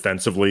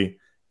defensively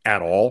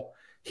at all.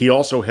 He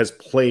also has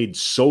played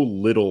so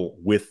little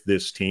with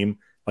this team.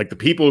 Like, the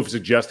people who've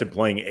suggested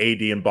playing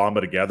AD and Bamba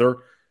together,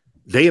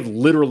 they have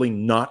literally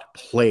not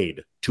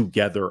played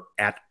together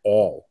at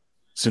all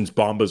since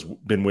Bamba's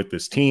been with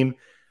this team.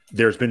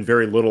 There's been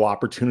very little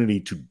opportunity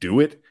to do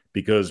it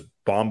because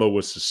Bamba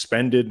was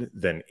suspended,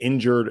 then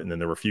injured, and then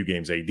there were a few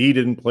games AD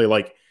didn't play.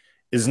 Like,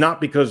 it's not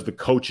because the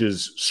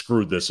coaches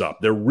screwed this up.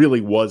 There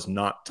really was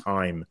not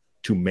time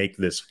to make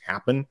this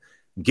happen.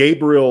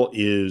 Gabriel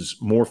is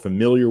more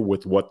familiar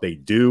with what they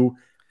do.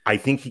 I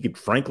think he could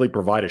frankly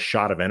provide a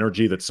shot of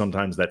energy that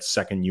sometimes that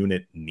second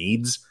unit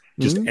needs,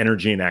 just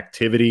energy and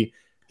activity.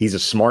 He's a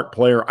smart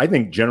player. I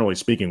think, generally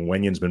speaking,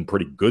 Wenyon's been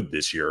pretty good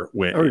this year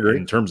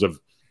in terms of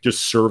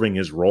just serving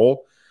his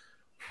role.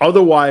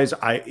 Otherwise,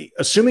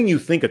 assuming you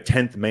think a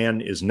 10th man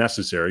is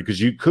necessary,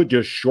 because you could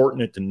just shorten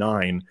it to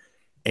 9,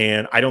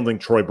 and I don't think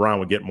Troy Brown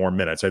would get more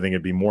minutes. I think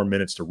it'd be more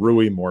minutes to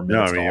Rui, more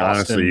minutes to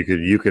Austin. Honestly,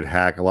 you could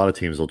hack. A lot of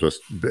teams will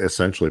just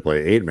essentially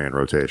play 8-man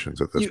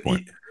rotations at this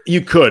point.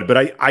 You could,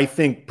 but I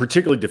think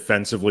particularly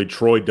defensively,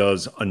 Troy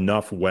does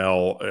enough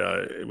well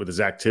with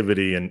his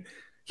activity, and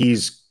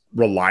he's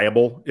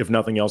reliable. If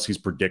nothing else, he's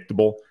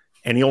predictable,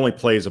 and he only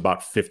plays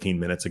about 15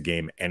 minutes a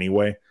game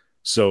anyway.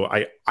 So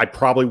I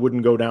probably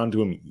wouldn't go down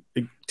to him,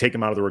 take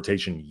him out of the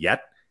rotation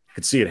yet.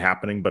 Could see it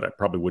happening, but I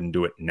probably wouldn't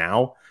do it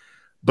now.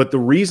 But the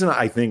reason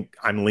I think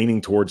I'm leaning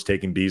towards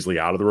taking Beasley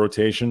out of the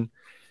rotation,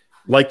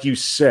 like you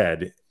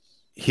said,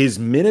 his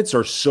minutes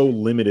are so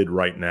limited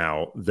right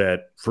now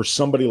that for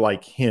somebody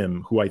like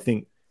him, who I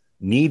think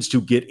needs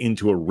to get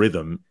into a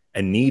rhythm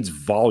and needs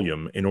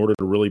volume in order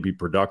to really be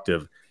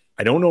productive,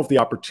 I don't know if the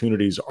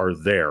opportunities are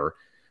there.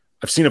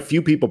 I've seen a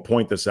few people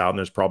point this out, and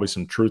there's probably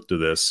some truth to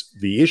this.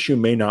 The issue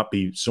may not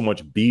be so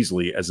much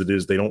Beasley as it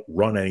is they don't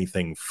run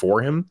anything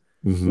for him,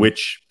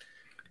 which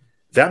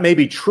that may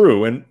be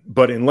true.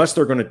 But unless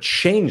they're going to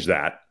change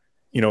that,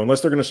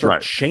 unless they're going to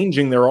start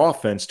changing their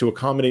offense to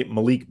accommodate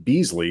Malik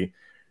Beasley,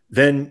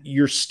 then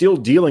you're still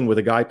dealing with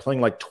a guy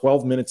playing like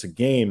 12 minutes a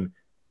game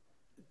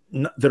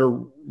that are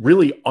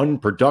really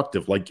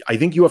unproductive. Like, I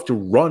think you have to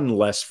run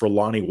less for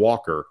Lonnie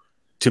Walker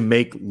to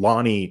make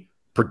Lonnie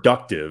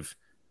productive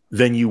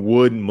than you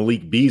would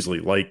Malik Beasley.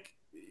 Like,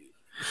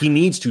 he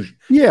needs to.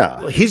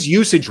 Yeah. His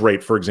usage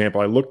rate, for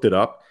example, I looked it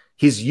up.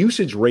 His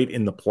usage rate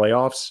in the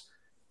playoffs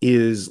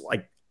is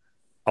like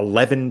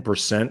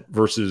 11%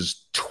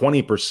 versus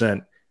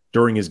 20%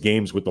 during his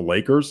games with the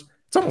Lakers.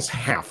 It's almost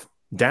half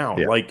down.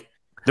 Yeah. Like,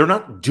 they're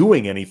not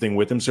doing anything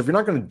with him. So if you're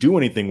not going to do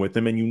anything with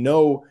him, and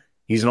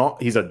he's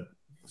a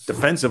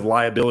defensive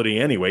liability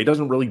anyway, he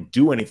doesn't really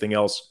do anything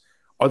else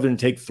other than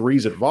take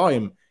threes at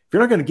volume. If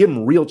you're not going to give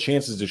him real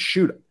chances to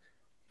shoot,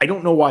 I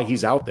don't know why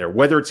he's out there.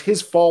 Whether it's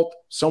his fault,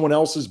 someone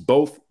else's,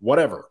 both,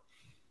 whatever.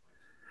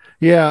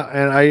 Yeah,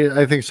 and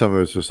I think some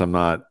of it's just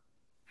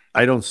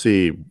I don't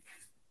see.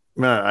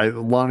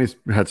 Lonnie's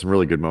had some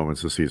really good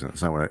moments this season.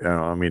 It's not what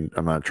I'm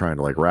not trying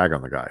to like rag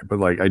on the guy, but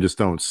like I just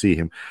don't see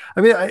him.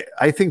 I mean,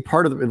 I think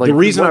part of the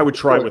reason I would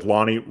try with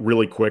Lonnie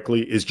really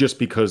quickly is just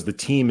because the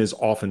team is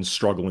often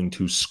struggling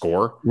to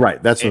score.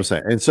 Right, that's what I'm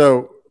saying. And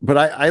so, but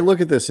I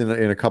look at this in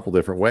a couple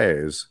different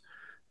ways,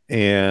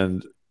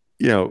 and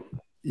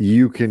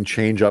you can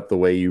change up the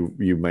way you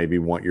maybe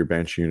want your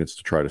bench units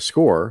to try to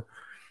score,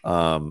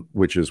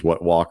 which is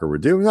what Walker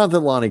would do. Not that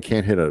Lonnie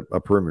can't hit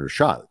a perimeter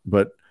shot,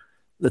 but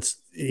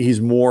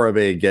he's more of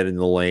a get in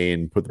the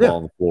lane, put the ball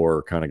on the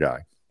floor kind of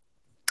guy.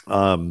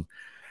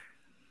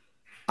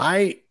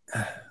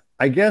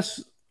 I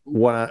guess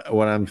what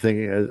I'm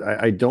thinking is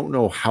I don't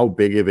know how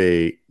big of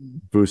a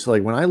boost.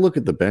 Like, when I look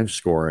at the bench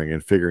scoring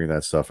and figuring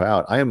that stuff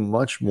out, I am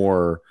much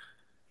more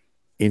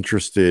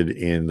interested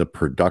in the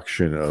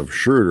production of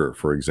Schroeder,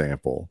 for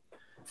example,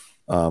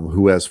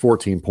 who has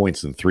 14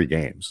 points in 3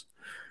 games.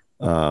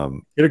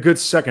 In a good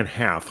second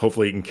half.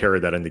 Hopefully he can carry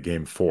that into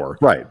game 4.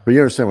 Right. But you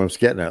understand what I'm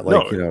getting at.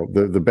 Like,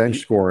 the bench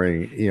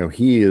scoring,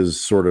 he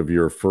is sort of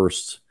your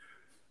first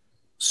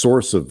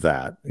source of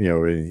that,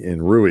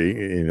 in Rui.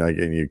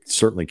 And you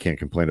certainly can't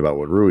complain about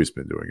what Rui's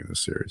been doing in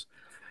this series.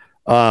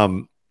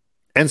 And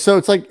so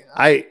it's like,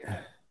 I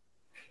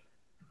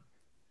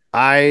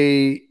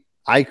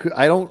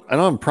don't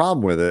have a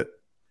problem with it.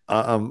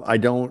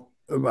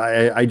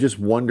 I just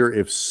wonder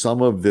if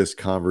some of this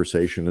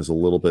conversation is a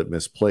little bit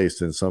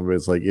misplaced, and some of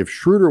it's like, if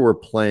Schroeder were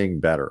playing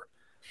better,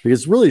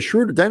 because really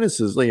Schroeder, Dennis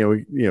is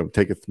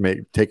take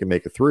and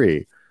make a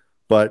 3,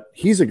 but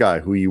he's a guy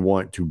who you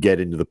want to get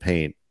into the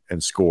paint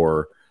and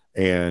score,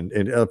 and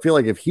I feel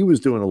like if he was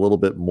doing a little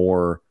bit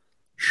more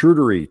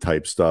Schroeder-y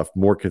type stuff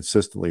more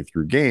consistently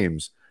through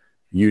games,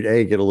 you'd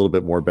get a little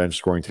bit more bench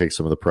scoring, take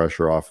some of the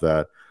pressure off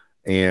that,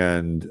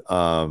 and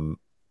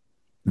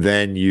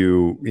then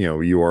you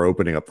are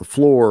opening up the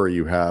floor.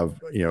 You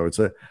have, it's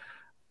a,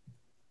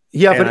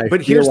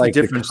 but here's like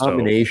the difference. The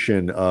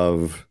combination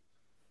of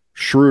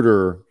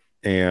Schroeder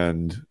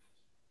and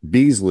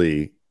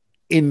Beasley,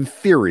 in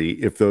theory,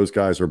 if those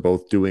guys are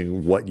both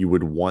doing what you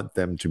would want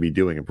them to be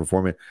doing and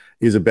performing,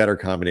 is a better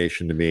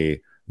combination to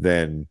me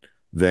than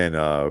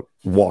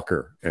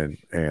Walker and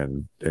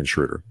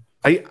Schroeder.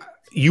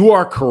 You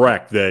are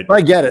correct that I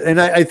get it, and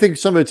I think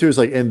some of it too is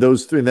like, and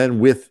those 3, and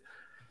then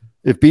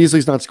if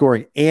Beasley's not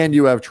scoring and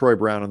you have Troy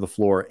Brown on the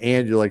floor,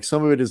 and you're like,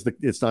 some of it is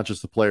it's not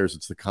just the players,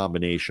 it's the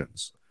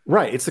combinations.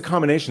 Right. It's the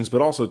combinations,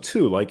 but also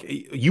too, like,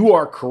 you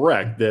are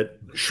correct that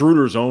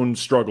Schroeder's own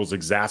struggles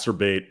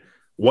exacerbate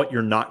what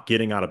you're not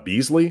getting out of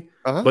Beasley.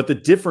 But the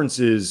difference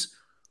is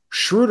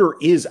Schroeder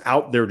is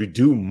out there to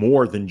do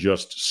more than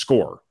just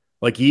score.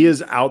 Like, he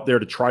is out there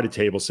to try to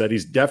table set.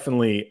 He's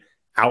definitely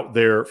out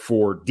there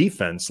for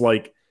defense.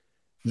 Like,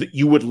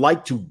 you would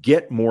like to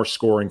get more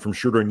scoring from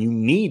Schroeder, and you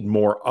need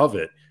more of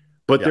it.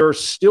 but there are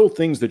still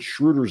things that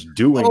Schroeder's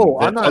doing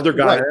that I'm not, other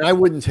guys. Right, I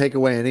wouldn't take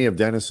away any of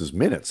Dennis's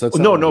minutes. That's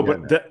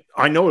but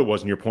I know it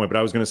wasn't your point, but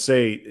I was going to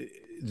say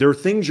there are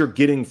things you're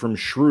getting from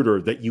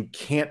Schroeder that you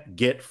can't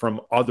get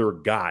from other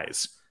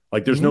guys.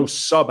 Like there's no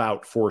sub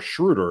out for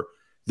Schroeder.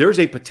 There's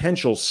a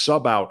potential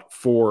sub out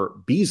for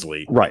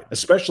Beasley, right?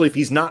 Especially if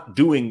he's not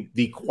doing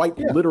the quite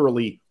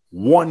literally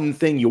one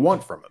thing you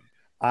want from him.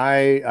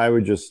 I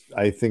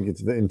think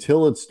it's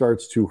until it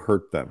starts to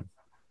hurt them,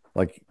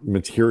 like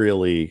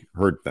materially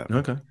hurt them.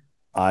 Okay.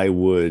 I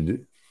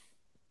would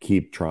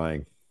keep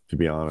trying, to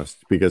be honest,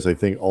 because I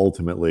think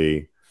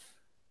ultimately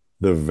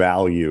the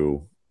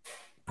value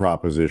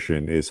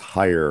proposition is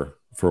higher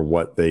for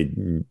what they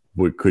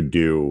could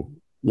do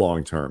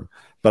long term.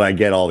 But I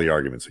get all the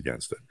arguments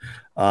against it.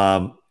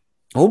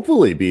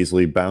 Hopefully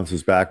Beasley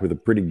bounces back with a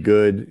pretty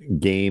good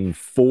game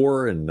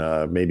 4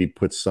 and maybe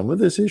puts some of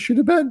this issue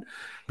to bed.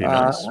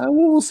 Nice.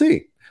 We'll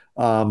see.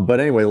 But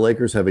anyway,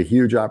 Lakers have a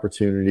huge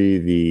opportunity.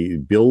 The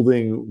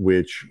building,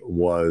 which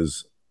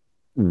was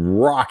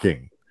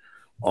rocking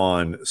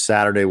on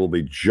Saturday, will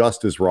be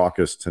just as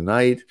raucous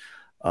tonight.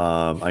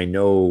 I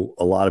know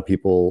a lot of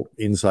people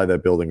inside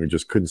that building who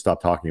just couldn't stop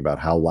talking about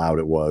how loud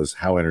it was,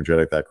 how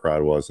energetic that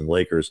crowd was, and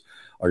Lakers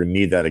are going to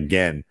need that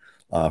again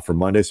for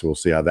Monday. So we'll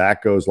see how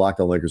that goes. Locked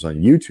On Lakers on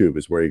YouTube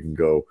is where you can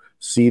go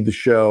see the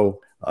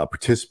show,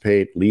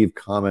 participate, leave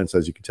comments.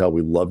 As you can tell,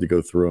 we love to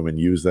go through them and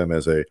use them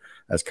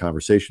as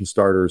conversation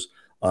starters.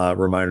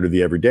 Reminder to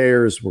the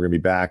everydayers, we're going to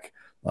be back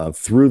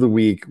through the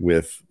week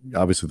with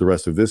obviously the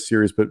rest of this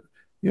series, but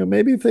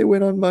maybe if they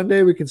win on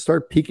Monday, we can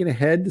start peeking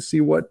ahead to see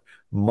what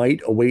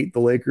might await the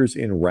Lakers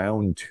in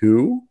round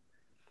 2.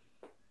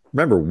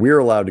 Remember, we're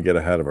allowed to get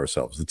ahead of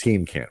ourselves. The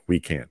team can't. We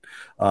can't.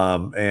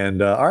 All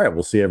right,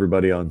 we'll see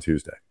everybody on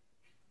Tuesday.